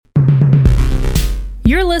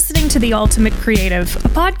listening to The Ultimate Creative, a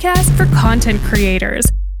podcast for content creators.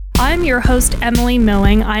 I'm your host, Emily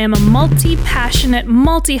Milling. I am a multi-passionate,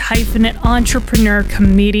 multi-hyphenate entrepreneur,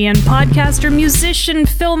 comedian, podcaster, musician,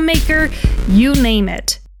 filmmaker, you name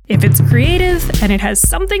it. If it's creative and it has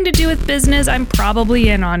something to do with business, I'm probably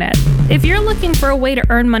in on it. If you're looking for a way to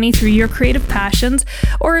earn money through your creative passions,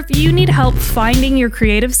 or if you need help finding your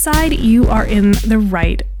creative side, you are in the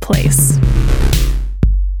right place.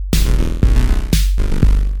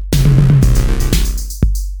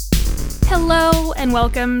 Hello and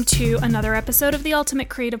welcome to another episode of the Ultimate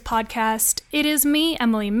Creative Podcast. It is me,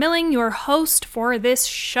 Emily Milling, your host for this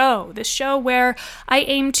show where I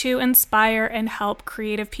aim to inspire and help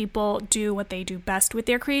creative people do what they do best with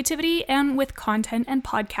their creativity and with content and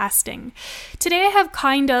podcasting. Today I have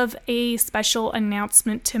kind of a special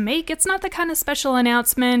announcement to make. It's not the kind of special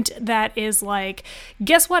announcement that is like,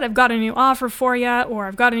 guess what, I've got a new offer for you, or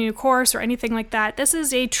I've got a new course, or anything like that. This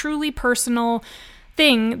is a truly personal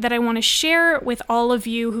thing that I want to share with all of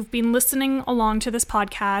you who've been listening along to this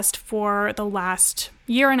podcast for the last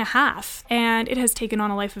year and a half, and it has taken on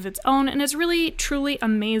a life of its own, and it's really truly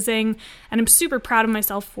amazing, and I'm super proud of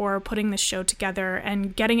myself for putting this show together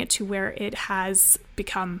and getting it to where it has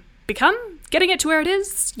become getting it to where it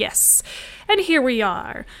is. Yes. And here we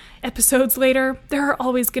are. Episodes later, there are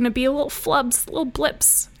always going to be little flubs, little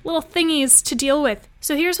blips, little thingies to deal with.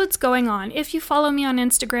 So here's what's going on. If you follow me on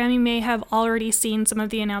Instagram, you may have already seen some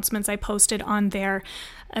of the announcements I posted on there.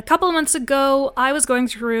 A couple of months ago, I was going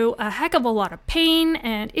through a heck of a lot of pain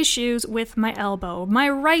and issues with my elbow. My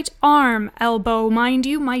right arm elbow, mind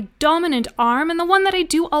you, my dominant arm, and the one that I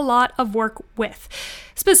do a lot of work with,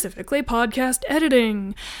 specifically podcast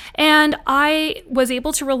editing. And I was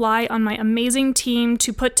able to rely on my amazing team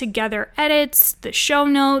to put together edits, the show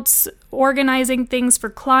notes, organizing things for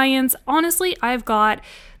clients. Honestly, I've got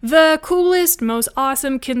the coolest, most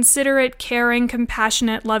awesome, considerate, caring,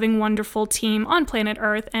 compassionate, loving, wonderful team on planet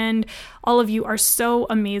Earth, and all of you are so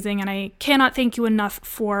amazing, and I cannot thank you enough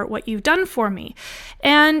for what you've done for me.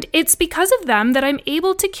 And it's because of them that I'm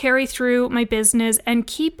able to carry through my business and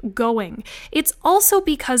keep going. It's also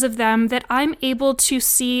because of them that I'm able to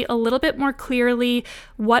see a little bit more clearly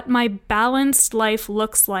what my balanced life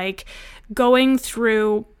looks like going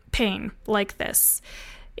through pain like this.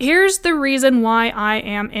 Here's the reason why I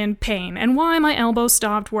am in pain and why my elbow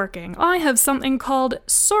stopped working. I have something called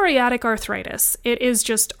psoriatic arthritis. It is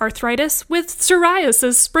just arthritis with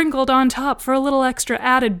psoriasis sprinkled on top for a little extra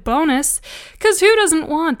added bonus, because who doesn't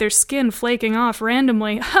want their skin flaking off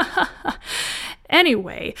randomly?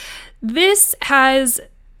 Anyway, this has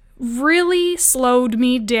really slowed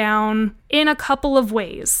me down in a couple of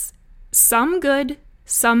ways. Some good,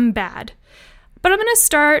 some bad. But I'm going to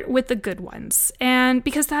start with the good ones, and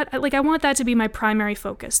because I want that to be my primary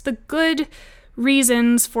focus. The good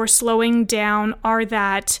reasons for slowing down are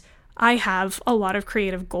that I have a lot of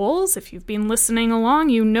creative goals. If you've been listening along,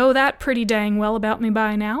 you know that pretty dang well about me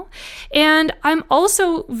by now. And I'm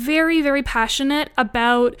also very, very passionate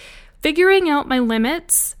about figuring out my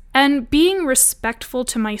limits and being respectful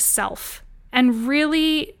to myself and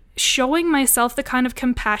really showing myself the kind of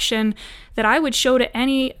compassion that I would show to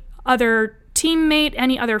any other teammate,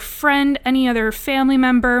 any other friend, any other family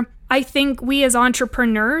member. I think we as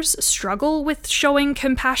entrepreneurs struggle with showing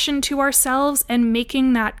compassion to ourselves and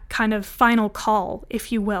making that kind of final call,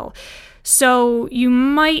 if you will. So you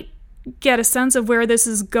might get a sense of where this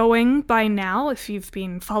is going by now if you've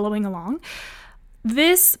been following along.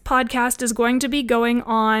 This podcast is going to be going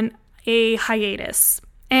on a hiatus.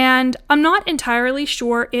 And I'm not entirely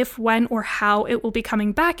sure if, when, or how it will be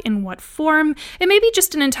coming back, in what form. It may be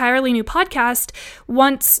just an entirely new podcast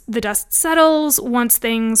once the dust settles, once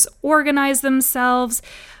things organize themselves,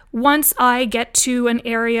 once I get to an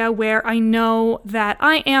area where I know that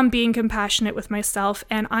I am being compassionate with myself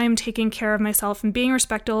and I am taking care of myself and being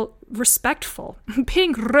respectful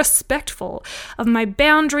of my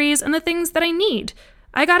boundaries and the things that I need.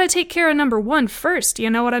 I gotta take care of number one first, you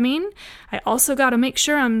know what I mean? I also gotta make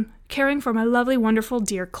sure I'm caring for my lovely, wonderful,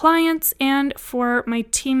 dear clients and for my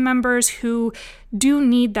team members who do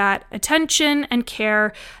need that attention and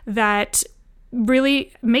care that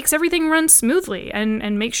really makes everything run smoothly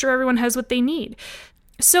and make sure everyone has what they need.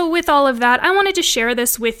 So with all of that, I wanted to share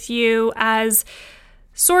this with you as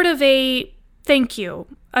sort of a thank you,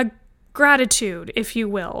 a gratitude, if you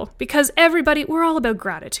will, because we're all about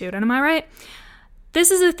gratitude, and am I right? This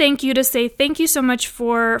is a thank you to say thank you so much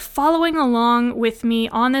for following along with me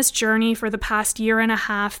on this journey for the past year and a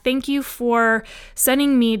half. Thank you for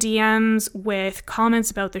sending me DMs with comments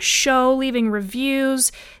about the show, leaving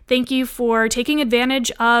reviews. Thank you for taking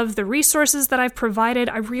advantage of the resources that I've provided.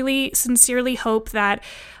 I really sincerely hope that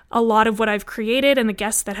a lot of what I've created and the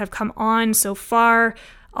guests that have come on so far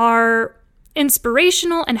are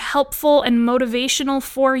inspirational and helpful and motivational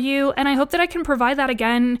for you, and I hope that I can provide that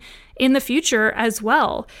again in the future as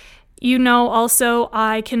well. You know, also,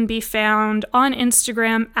 I can be found on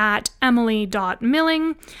Instagram at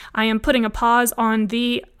emily.milling. I am putting a pause on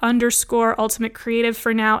the _ultimate creative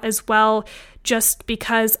for now as well, just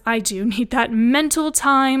because I do need that mental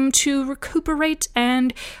time to recuperate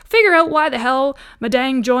and figure out why the hell my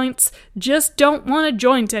dang joints just don't want to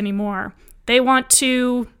joint anymore. They want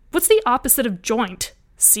to... What's the opposite of joint?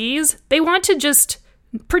 Seize? They want to just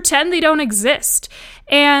pretend they don't exist.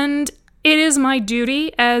 And it is my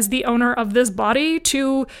duty as the owner of this body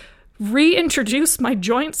to reintroduce my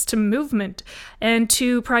joints to movement and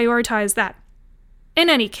to prioritize that. In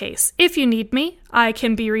any case, if you need me, I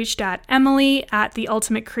can be reached at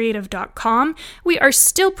emily@theultimatecreative.com. We are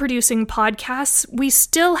still producing podcasts. We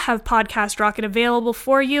still have Podcast Rocket available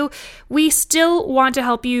for you. We still want to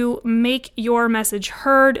help you make your message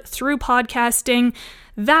heard through podcasting.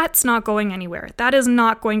 That's not going anywhere. That is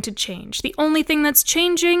not going to change. The only thing that's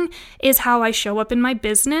changing is how I show up in my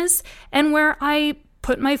business and where I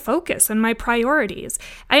put my focus and my priorities.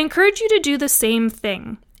 I encourage you to do the same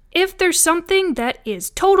thing. If there's something that is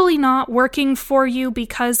totally not working for you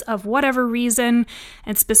because of whatever reason,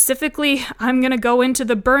 and specifically, I'm going to go into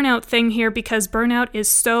the burnout thing here because burnout is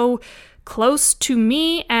so close to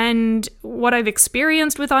me and what I've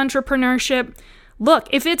experienced with entrepreneurship. Look,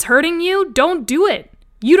 if it's hurting you, don't do it.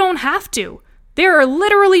 You don't have to. There are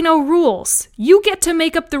literally no rules. You get to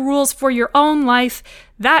make up the rules for your own life.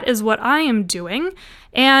 That is what I am doing.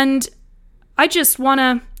 And I just want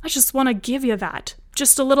to give you that.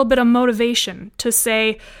 Just a little bit of motivation to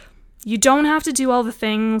say, you don't have to do all the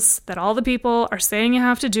things that all the people are saying you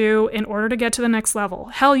have to do in order to get to the next level.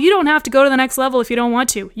 Hell, you don't have to go to the next level if you don't want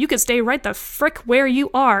to. You could stay right the frick where you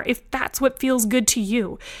are if that's what feels good to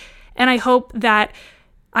you. And I hope that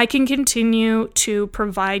I can continue to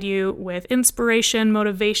provide you with inspiration,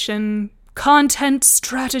 motivation, content,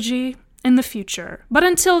 strategy in the future. But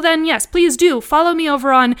until then, yes, please do follow me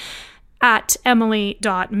over on at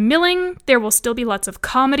emily.milling. There will still be lots of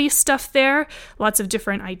comedy stuff there, lots of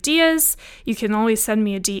different ideas. You can always send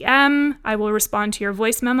me a DM. I will respond to your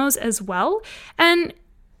voice memos as well. And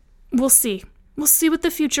we'll see. We'll see what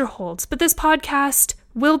the future holds. But this podcast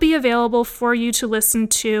will be available for you to listen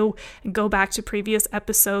to and go back to previous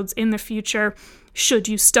episodes in the future, should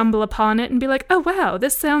you stumble upon it and be like, oh wow,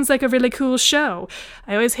 this sounds like a really cool show.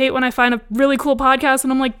 I always hate when I find a really cool podcast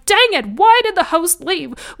and I'm like, dang it, why did the host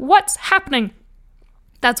leave? What's happening?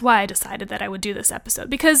 That's why I decided that I would do this episode,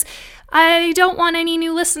 because I don't want any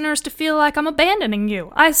new listeners to feel like I'm abandoning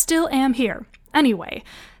you. I still am here. Anyway,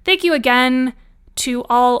 thank you again to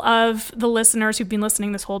all of the listeners who've been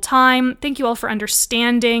listening this whole time. Thank you all for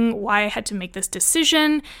understanding why I had to make this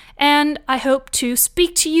decision, and I hope to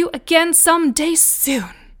speak to you again someday soon.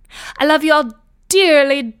 I love you all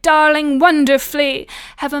dearly, darling, wonderfully.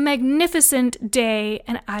 Have a magnificent day,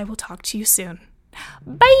 and I will talk to you soon.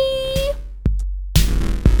 Bye!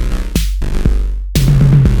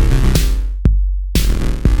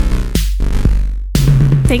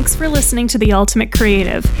 Thanks for listening to The Ultimate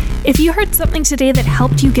Creative. If you heard something today that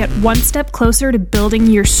helped you get one step closer to building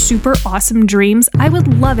your super awesome dreams, I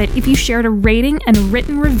would love it if you shared a rating and a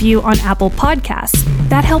written review on Apple Podcasts.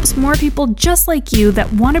 That helps more people just like you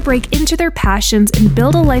that want to break into their passions and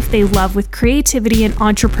build a life they love with creativity and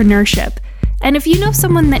entrepreneurship. And if you know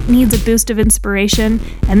someone that needs a boost of inspiration,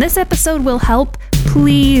 and this episode will help,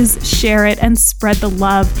 please share it and spread the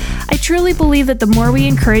love. I truly believe that the more we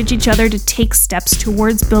encourage each other to take steps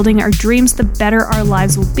towards building our dreams, the better our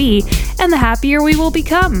lives will be, and the happier we will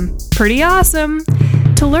become. Pretty awesome!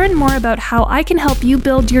 To learn more about how I can help you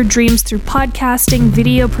build your dreams through podcasting,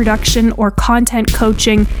 video production, or content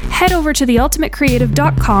coaching, head over to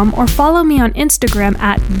theultimatecreative.com or follow me on Instagram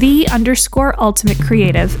at @the_ultimate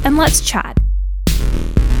creative, and let's chat.